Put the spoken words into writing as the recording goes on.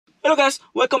Hello guys,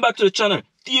 welcome back to the channel.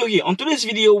 Theo here. On today's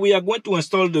video, we are going to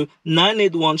install the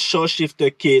 981 short shifter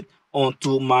kit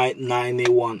onto my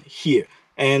 981 here.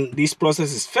 And this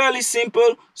process is fairly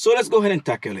simple, so let's go ahead and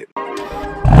tackle it. Perfect.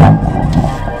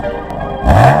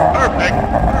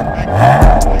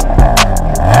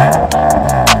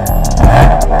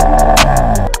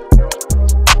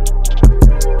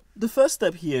 The first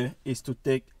step here is to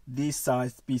take these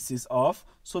side pieces off.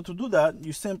 So to do that,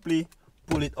 you simply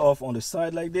pull it off on the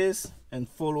side like this and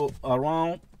follow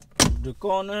around the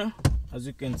corner, as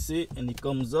you can see, and it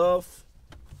comes off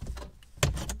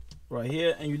right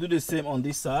here. And you do the same on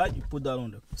this side. You put that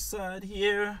on the side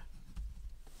here.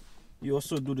 You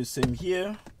also do the same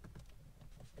here.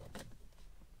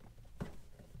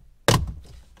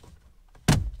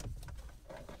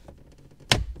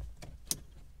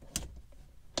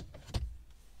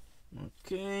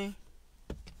 Okay.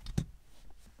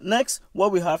 Next,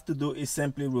 what we have to do is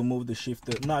simply remove the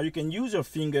shifter. Now, you can use your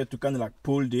finger to kind of like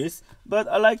pull this, but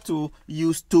I like to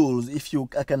use tools if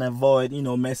I can avoid,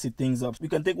 messy things up. You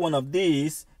can take one of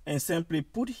these and simply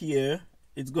put here.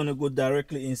 It's going to go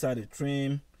directly inside the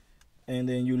trim, and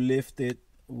then you lift it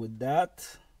with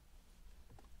that.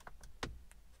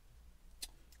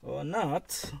 Or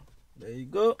not. There you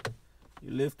go.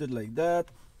 You lift it like that.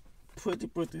 Pretty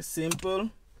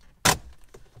simple.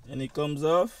 And it comes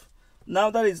off.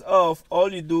 Now that it's off,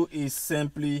 all you do is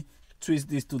simply twist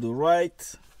this to the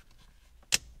right,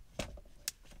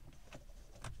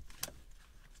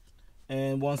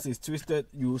 and once it's twisted,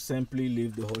 you simply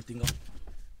leave the whole thing up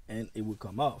and it will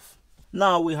come off.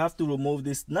 Now we have to remove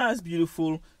this nice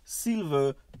beautiful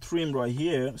silver trim right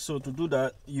here. So to do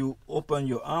that, you open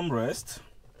your armrest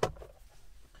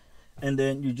and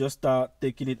then you just start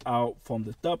taking it out from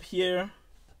the top here.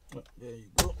 There you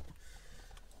go.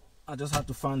 I just have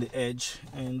to find the edge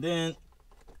and then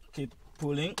keep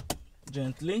pulling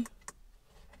gently.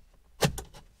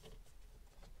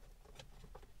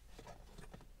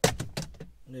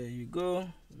 There you go.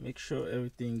 Make sure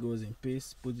everything goes in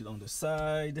place. Put it on the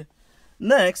side.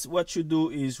 Next, what you do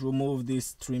is remove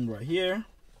this trim right here.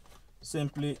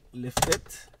 Simply lift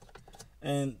it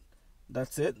and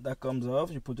that's it. That comes off.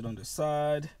 You put it on the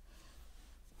side.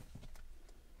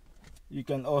 You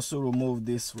can also remove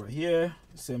this right here.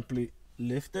 Simply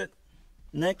lift it.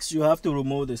 Next, you have to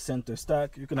remove the center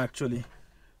stack. You can actually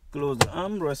close the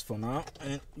armrest for now,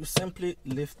 and you simply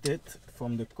lift it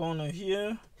from the corner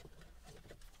here.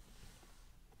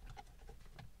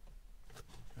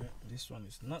 This one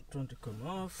is not trying to come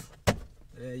off.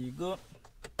 There you go.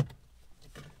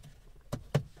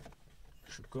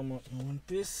 Should come out in one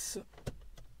piece.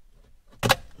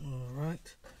 All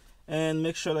right. And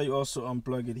make sure that you also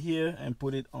unplug it here and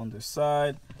put it on the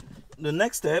side. The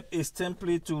next step is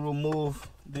simply to remove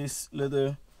this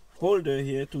little holder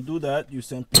here. To do that, you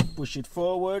simply push it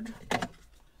forward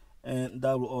and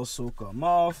that will also come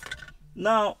off.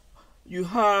 Now you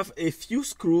have a few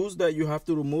screws that you have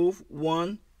to remove.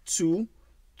 1, 2,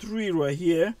 3 right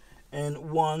here,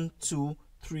 and 1, 2,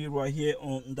 3 right here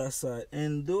on that side,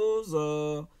 and those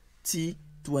are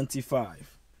T25.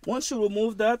 Once you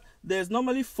remove that, there's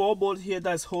normally 4 bolts here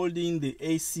that's holding the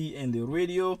AC and the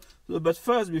radio. But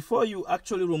first, before you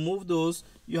actually remove those,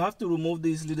 you have to remove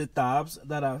these little tabs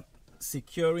that are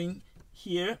securing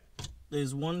here.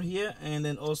 There's one here and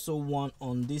then also one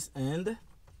on this end.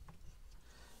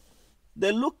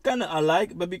 They look kind of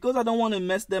alike, but because I don't want to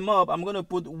mess them up, I'm going to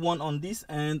put one on this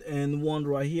end and one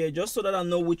right here, just so that I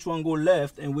know which one go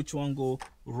left and which one go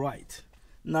right.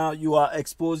 Now you are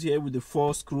exposed here with the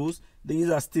 4 screws. These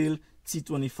are still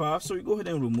T25, so you go ahead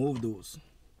and remove those.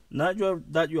 Now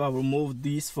that you have removed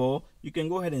these 4, you can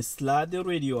go ahead and slide the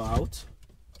radio out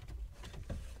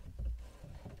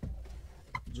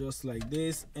just like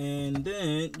this, and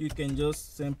then you can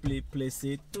just simply place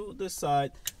it to the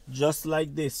side just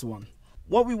like this one.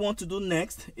 What we want to do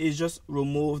next is just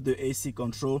remove the AC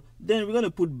control. Then we're going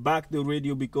to put back the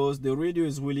radio, because the radio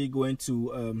is really going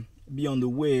to be on the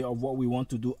way of what we want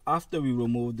to do after we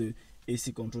remove the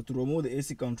AC control. To remove the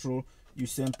AC control, you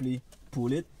simply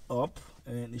pull it up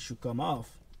and it should come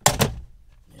off. There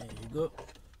you go.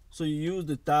 So you use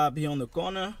the tab here on the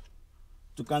corner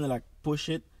to kind of like push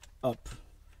it up.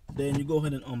 Then you go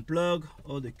ahead and unplug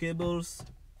all the cables.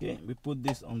 Okay, we put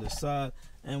this on the side,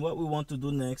 and what we want to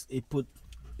do next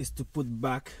is to put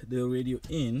back the radio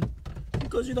in,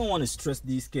 because you don't want to stress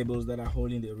these cables that are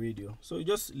holding the radio. So you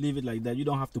just leave it like that. You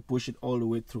don't have to push it all the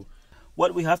way through.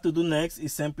 What we have to do next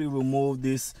is simply remove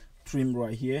this trim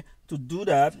right here. To do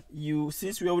that,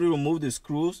 since we already removed the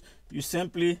screws, you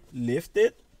simply lift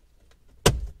it.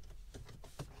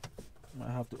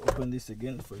 I have to open this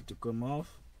again for it to come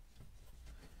off.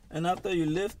 And after you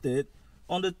lift it,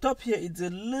 on the top here, it's a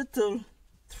little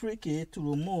tricky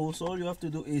to remove. So all you have to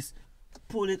do is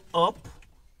pull it up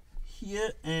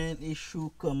here and it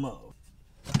should come out.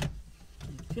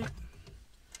 Okay.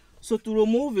 So to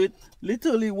remove it,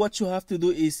 literally what you have to do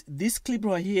is this clip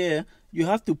right here, you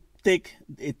have to take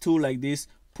a tool like this,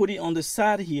 put it on the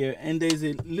side here, and there's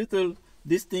a little,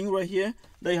 this thing right here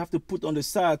that you have to put on the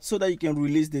side so that you can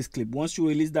release this clip. Once you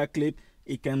release that clip,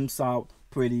 it comes out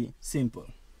pretty simple.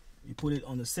 You put it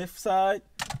on the safe side.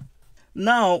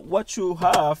 Now what you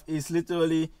have is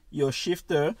literally your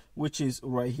shifter, which is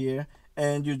right here,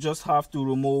 and you just have to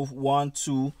remove 1,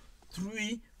 2,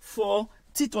 3, 4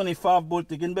 T25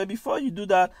 bolt again. But before you do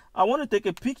that, I want to take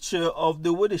a picture of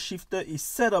the way the shifter is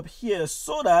set up here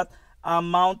so that I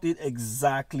mount it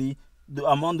exactly,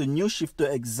 I mount the new shifter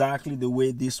exactly the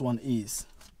way this one is.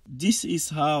 This is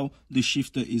how the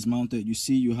shifter is mounted. You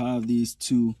see, you have these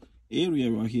two areas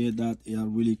right here that are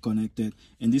really connected,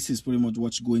 and this is pretty much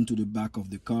what's going to the back of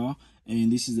the car,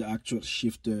 and this is the actual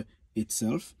shifter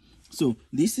itself. So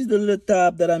this is the little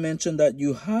tab that I mentioned that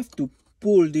you have to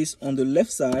pull this on the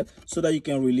left side so that you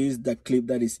can release the clip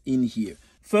that is in here.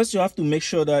 First, you have to make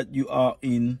sure that you are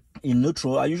in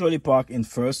neutral. I usually park in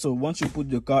first, so once you put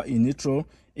the car in neutral,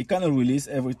 it kind of release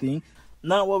everything.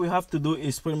 Now what we have to do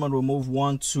is pretty much remove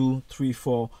 1, 2, 3,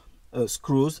 4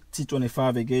 screws,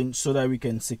 T25 again, so that we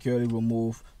can securely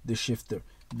remove the shifter.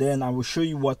 Then I will show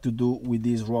you what to do with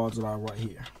these rods that are right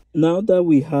here. Now that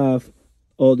we have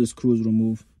all the screws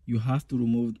removed, you have to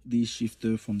remove this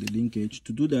shifter from the linkage.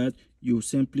 To do that, you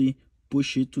simply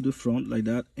push it to the front like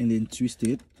that and then twist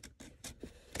it.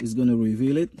 It's going to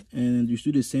reveal it, and you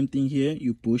do the same thing here.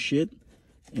 You push it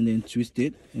and then twist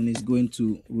it, and it's going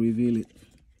to reveal it.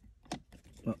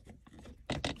 Well,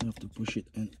 you have to push it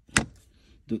and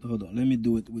hold on, let me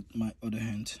do it with my other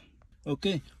hand.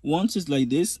 Okay, once it's like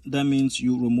this, that means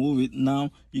you remove it.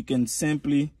 Now you can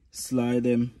simply slide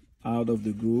them out of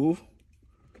the groove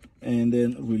and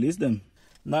then release them.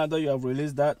 Now that you have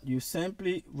released that, you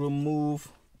simply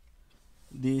remove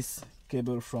this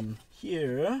cable from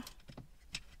here.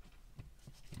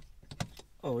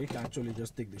 Oh, you can actually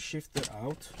just take the shifter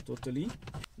out totally.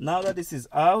 Now that this is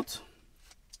out,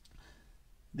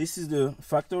 this is the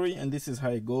factory and this is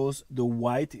how it goes. The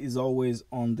white is always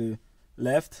on the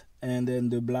left and then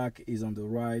the black is on the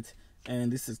right,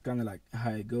 and this is kind of like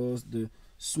how it goes. The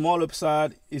smaller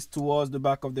side is towards the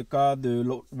back of the car,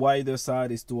 the wider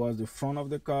side is towards the front of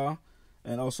the car,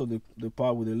 and also the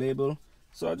part with the label.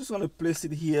 So I'm just going to place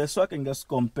it here so I can just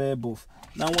compare both.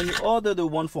 Now when you order the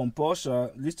one from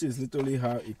Porsche, this is literally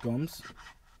how it comes,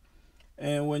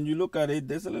 and when you look at it,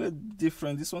 there's a little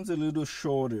different. This one's a little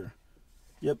shorter.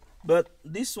 Yep, but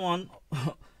this one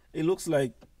it looks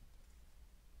like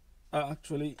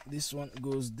actually this one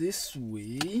goes this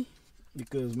way,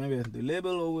 because maybe the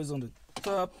label always on the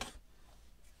top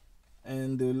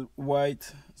and the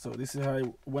white. So this is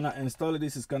how when I install it,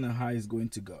 this is kind of how it's going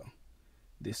to go.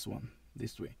 This one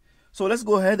this way. So let's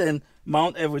go ahead and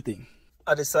mount everything.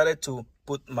 I decided to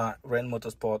put my Ren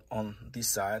Motorsport on this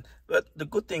side, but the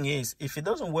good thing is if it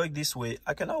doesn't work this way,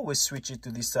 I can always switch it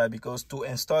to this side, because to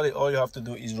install it all you have to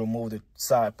do is remove the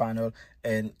side panel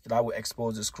and that will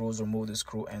expose the screws, remove the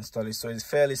screw and install it. So it's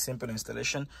fairly simple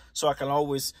installation, so I can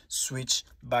always switch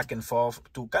back and forth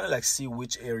to kind of like see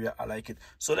which area I like it.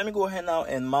 So let me go ahead now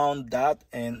and mount that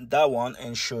and that one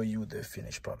and show you the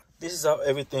finished product. This is how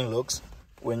everything looks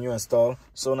when you install.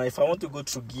 So now if I want to go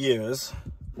through gears,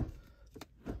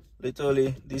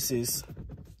 literally this is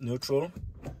neutral,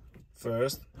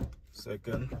 first,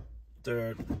 second,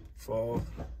 third, fourth,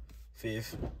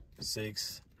 fifth,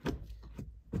 sixth,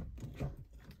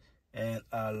 and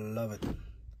I love it.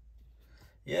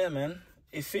 Yeah man,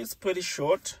 it feels pretty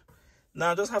short.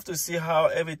 Now I just have to see how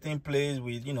everything plays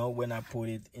with, you know, when I put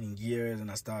it in gears and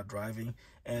I start driving.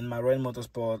 And my Ren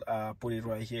Motorsport, I put it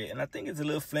right here, and I think it's a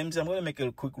little flimsy. I'm going to make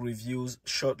a quick review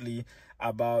shortly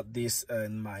about this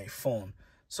in my phone.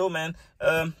 So man,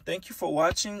 thank you for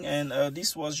watching, and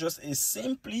this was just a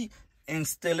simply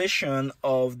installation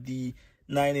of the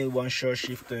 9-in-1 short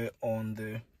shifter on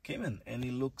the Cayman, and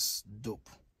it looks dope.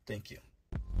 Thank you.